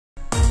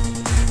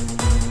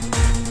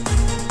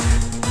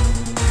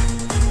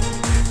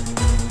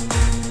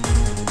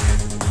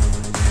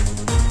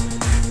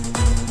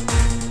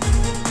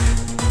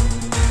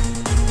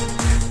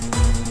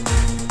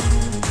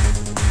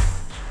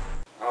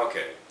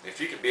If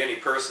you could be any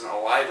person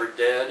alive or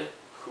dead,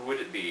 who would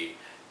it be?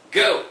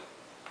 Go!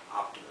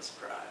 Optimus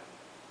Prime.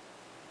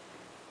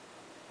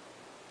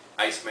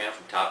 Iceman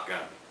from Top Gun.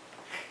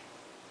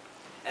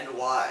 And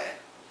why?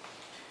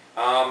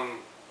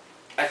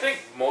 I think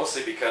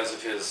mostly because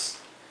of his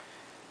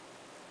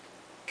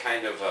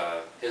kind of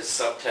his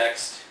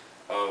subtext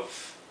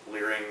of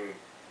leering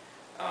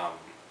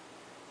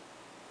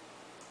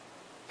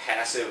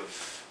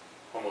passive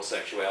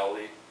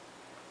homosexuality.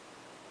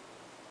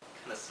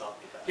 Kind of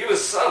salty about He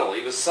was subtle.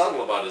 He was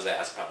subtle about his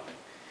ass pounding.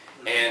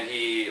 And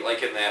he,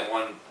 like in that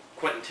one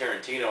Quentin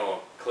Tarantino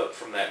clip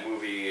from that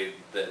movie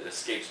that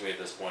escapes me at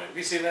this point. Have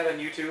you seen that on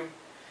YouTube?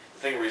 The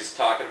thing where he's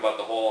talking about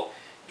the whole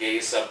gay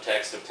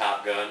subtext of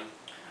Top Gun.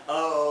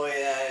 Oh,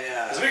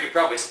 yeah. Because we could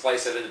probably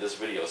splice it into this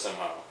video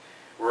somehow.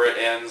 Where it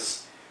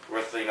ends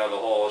with, you know, the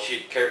whole,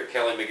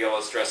 Kelly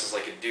McGillis dresses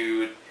like a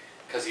dude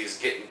because he's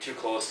getting too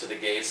close to the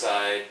gay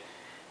side.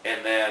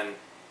 And then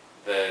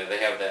they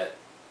have that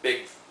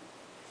big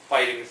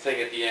fighting thing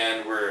at the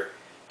end where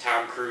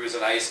Tom Cruise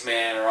and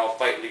Iceman are all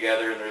fighting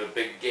together and they're the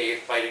big gay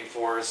fighting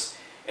force.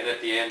 And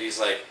at the end he's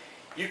like,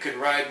 you can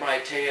ride my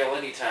tail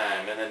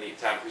anytime. And then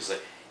Tom Cruise is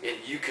like, and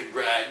you can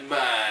ride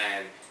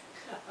mine.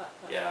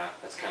 Yeah,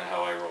 that's kind of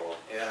how I roll.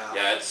 Yeah.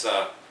 Yeah, it's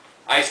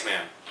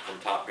Iceman from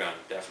Top Gun,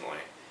 definitely.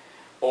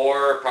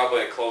 Or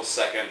probably a close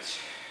second,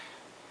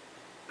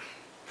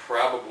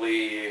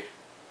 probably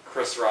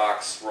Chris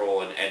Rock's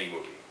role in any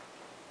movie.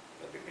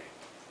 That'd be me.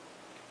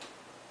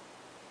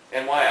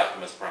 And why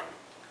Optimus Prime?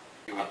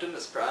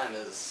 Optimus Prime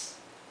is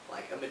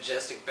like a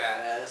majestic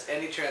badass,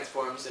 and he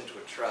transforms into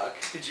a truck.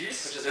 Did you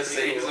just Which is say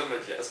pretty he's a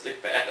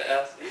majestic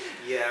badass?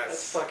 Yes.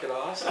 That's fucking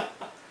awesome.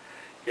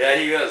 Yeah,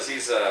 he is.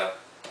 He's a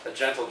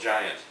gentle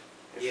giant,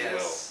 if you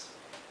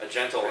will. A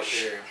gentle,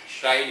 sure.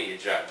 shiny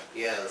giant.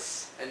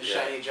 Yes, and Yeah.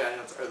 shiny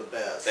giants are the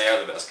best. They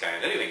are the best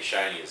kind. Anything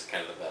shiny is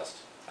kind of the best.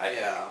 I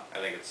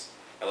think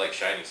I like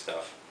shiny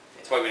stuff.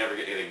 That's why we never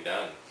get anything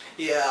done.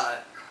 Yeah.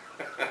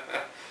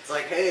 It's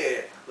like,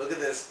 hey, look at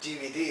this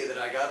DVD that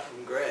I got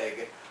from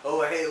Greg.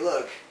 Oh, hey,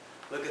 look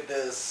at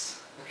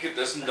this. Look at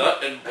this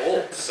nut and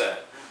bolt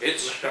set.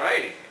 It's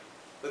shiny.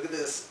 Look at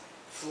this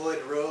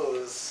Floyd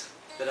Rose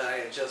that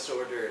I just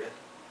ordered.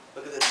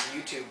 Look at this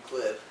YouTube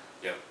clip.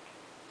 Yep.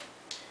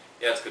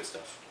 Yeah, it's good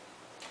stuff.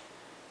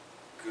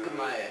 Good. Look at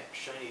my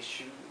shiny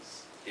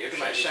shoes. You have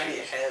Look at my shiny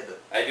shoes? head.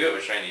 I do have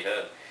a shiny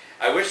head.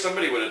 I wish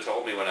somebody would have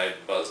told me when I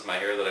buzzed my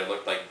hair that I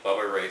looked like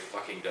Bubba Ray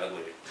fucking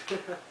Dudley.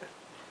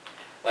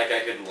 Like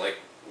I could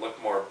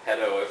look more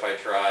pedo if I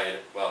tried.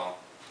 Well,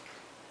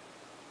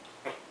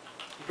 You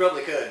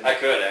probably could. I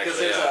could actually. Because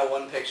there's Yeah. that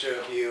one picture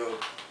of you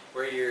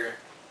where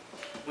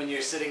when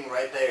you're sitting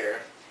right there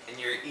and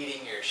you're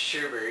eating your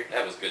sherbet.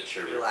 That was good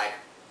sherbet. You're like,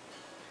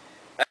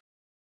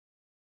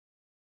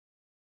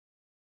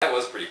 That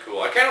was pretty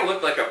cool. I kind of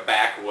looked like a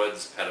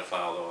backwoods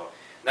pedophile though.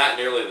 Not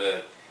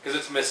nearly because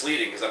it's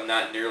misleading because I'm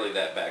not nearly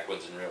that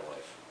backwoods in real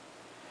life.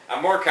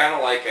 I'm more kind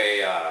of like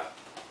a,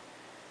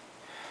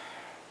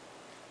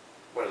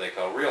 what do they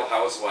call, Real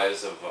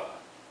Housewives of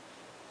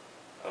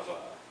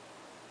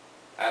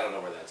I don't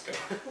know where that's going.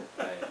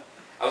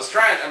 I was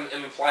trying,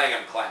 I'm implying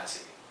I'm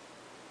classy.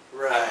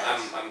 right.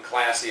 I'm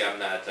classy, I'm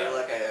not... You're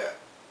like a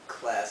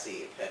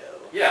classy pedo.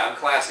 Yeah, I'm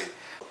classy.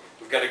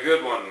 We've got a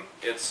good one.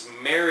 It's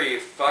Marry,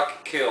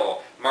 Fuck,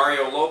 Kill.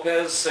 Mario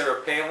Lopez,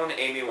 Sarah Palin,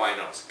 Amy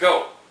Winehouse.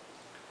 Go!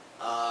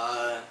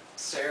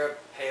 Sarah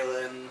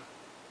Palin,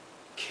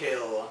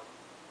 kill.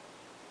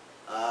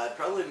 I'd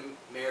probably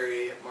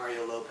marry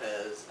Mario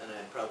Lopez, and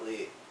I'd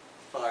probably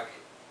fuck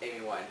Amy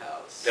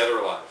Winehouse. Dead or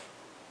alive?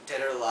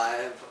 Dead or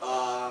alive?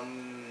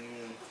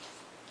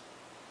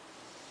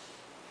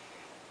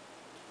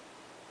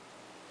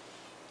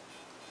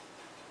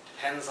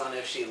 Depends on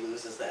if she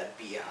loses that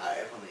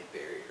beehive when they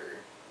bury her.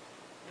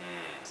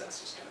 Mm. 'Cause that's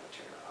just kind of a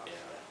turn off.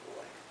 Yeah.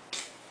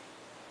 Like,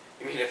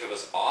 You mean if it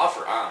was off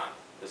or on?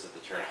 Is it the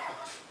turn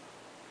off?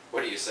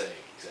 What are you saying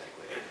exactly?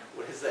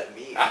 what does that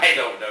mean? I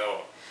don't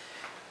know.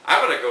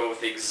 I'm going to go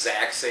with the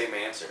exact same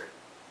answer.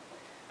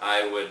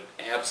 I would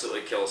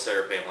absolutely kill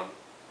Sarah Palin.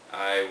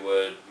 I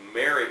would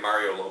marry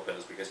Mario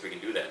Lopez because we can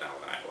do that now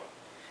in Iowa.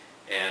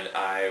 And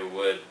I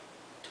would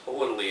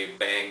totally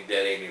bang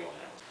dead Amy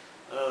Winehouse.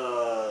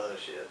 Oh,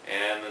 shit.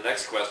 And the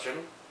next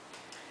question.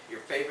 Your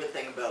favorite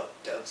thing about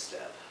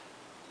dubstep?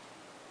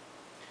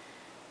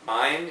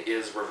 Mine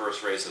is reverse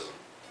racism.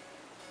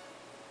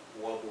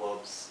 Wub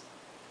wubs.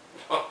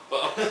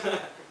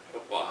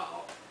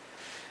 Wow.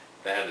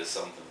 That is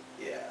something.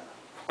 Yeah.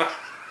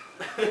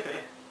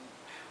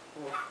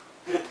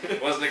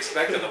 Wasn't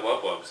expecting the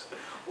wub wubs.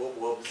 Wub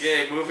wubs.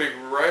 Okay,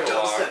 moving right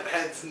along. Dubstep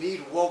heads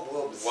need wub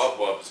wubs. Wub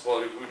wubs.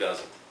 Well, who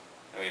doesn't?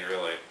 I mean,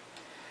 really.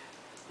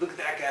 Look at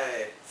that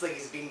guy. It's like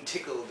he's being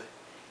tickled.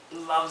 He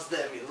loves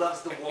them. He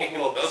loves the wub He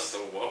wubs. loves the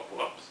wub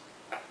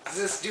wubs. Does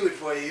this do it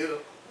for you?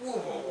 Wub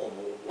wub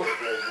wub wub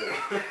wub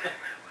wub.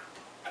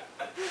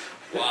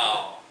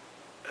 Wow.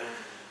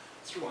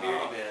 It's from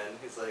Beardy Man.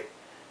 He's like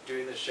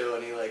doing the show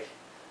and he like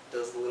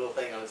does the little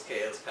thing on his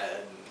chaos pad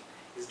and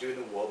he's doing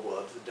the wub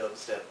wubs, the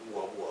dubstep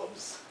wub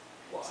wubs.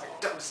 Wow. It's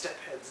like, dubstep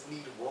heads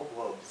need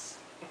wub-wubs.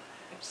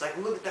 It's like,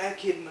 look at that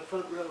kid in the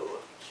front row.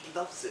 He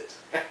loves it.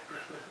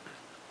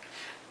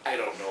 I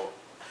don't know.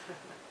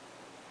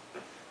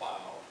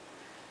 Wow.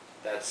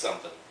 That's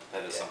something.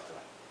 That is something.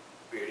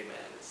 Beardy Man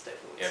is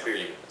definitely Yeah, something.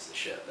 Beardy Man is the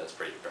shit. That's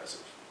pretty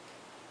impressive.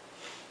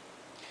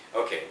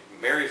 Okay,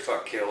 marry,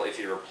 fuck, kill. If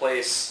you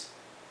replace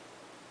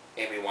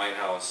Amy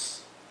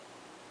Winehouse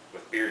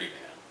with Beardy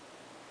Man,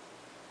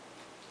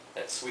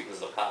 that sweetens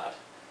the pot.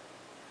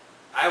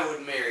 I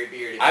would marry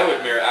Beardy Man.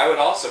 I would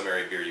also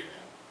marry Beardy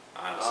Man,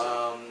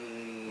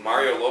 honestly.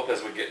 Mario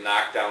Lopez would get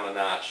knocked down a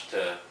notch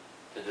to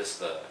just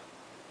the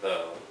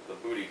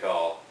booty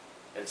call,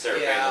 and Sarah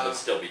Palin would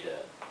still be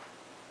dead.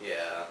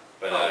 Yeah,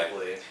 but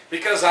probably.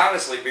 Because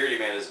honestly, Beardy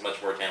Man is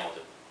much more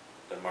talented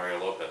than Mario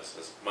Lopez,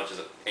 as much as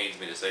it pains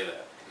me to say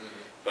that.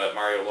 Mm-hmm. But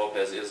Mario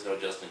Lopez is no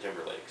Justin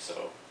Timberlake,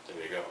 so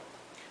there you go.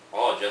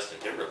 Oh, Justin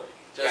Timberlake.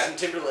 Justin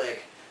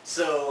Timberlake.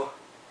 So,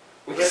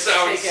 we let's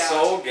sound take out...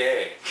 so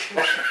gay.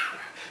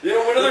 You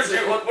know,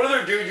 what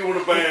other dude you want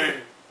to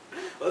bang?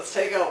 Let's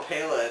take out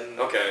Palin.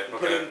 Okay, and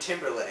put in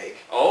Timberlake.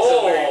 Oh!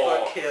 So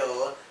marry, fuck,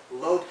 kill,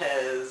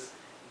 Lopez,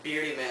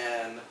 Beardy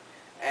Man,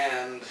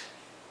 and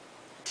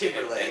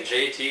Timberlake. And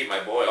JT, my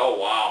boy. Oh,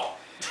 wow.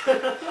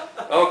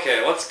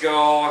 Okay, let's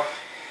go.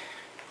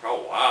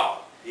 Oh,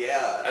 wow.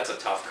 Yeah. That's a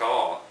tough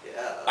call.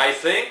 Yeah. I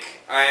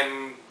think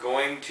I'm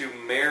going to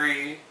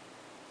marry...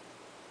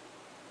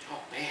 Oh,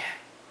 man.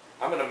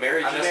 I'm going to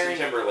marry Justin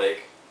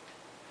Timberlake.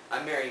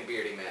 I'm marrying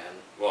Beardy Man.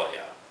 Well,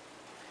 yeah.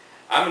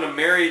 I'm going to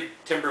marry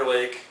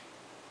Timberlake.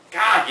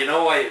 God, you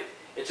know,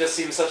 it just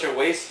seems such a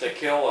waste to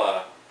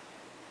kill...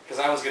 Because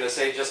I was going to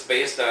say, just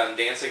based on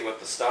Dancing with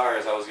the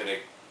Stars, I was going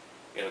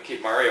to,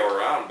 keep Mario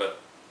around, but,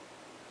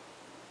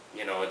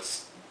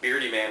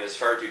 Beardy Man is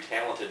far too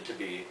talented to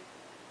be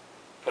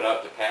put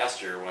out to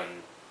pasture when,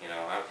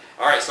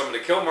 Alright, so I'm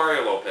going to kill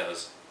Mario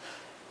Lopez.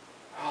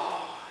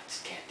 Oh, I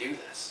just can't do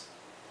this.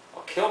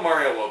 I'll kill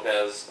Mario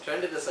Lopez. I'm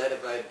trying to decide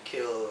if I'd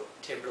kill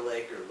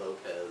Timberlake or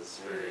Lopez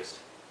first.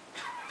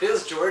 If it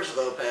was George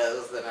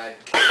Lopez, then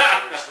I'd kill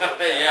George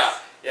Lopez.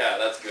 Yeah,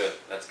 that's good.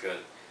 That's good.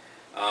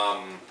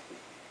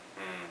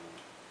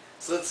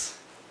 So let's...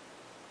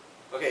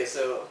 Okay,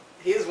 so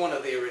he is one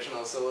of the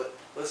originals, so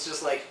let's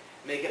just,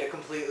 make it a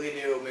completely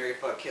new marry,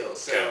 fuck, kill.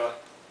 So, okay.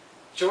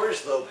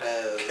 George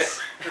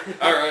Lopez.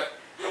 Alright,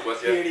 I'm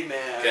with you. Beardy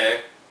Man.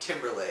 Okay.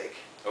 Timberlake.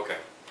 Okay.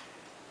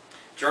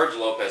 George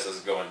Lopez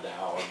is going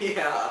down.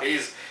 Yeah.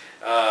 He's,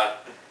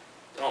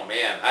 oh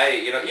man,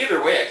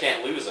 either way I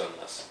can't lose on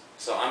this.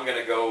 So I'm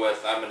gonna go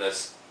with, I'm gonna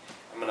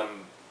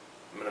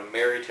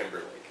marry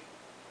Timberlake.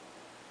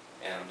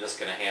 And I'm just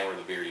gonna hammer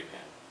the Beardy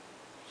Man.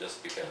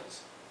 Just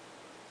because.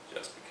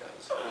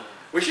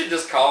 We should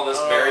just call this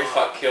Marry,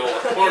 Fuck, Kill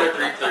Corner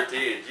Creek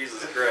 13.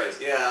 Jesus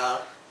Christ. Yeah.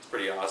 It's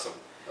pretty awesome.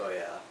 Oh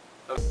yeah.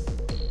 Okay.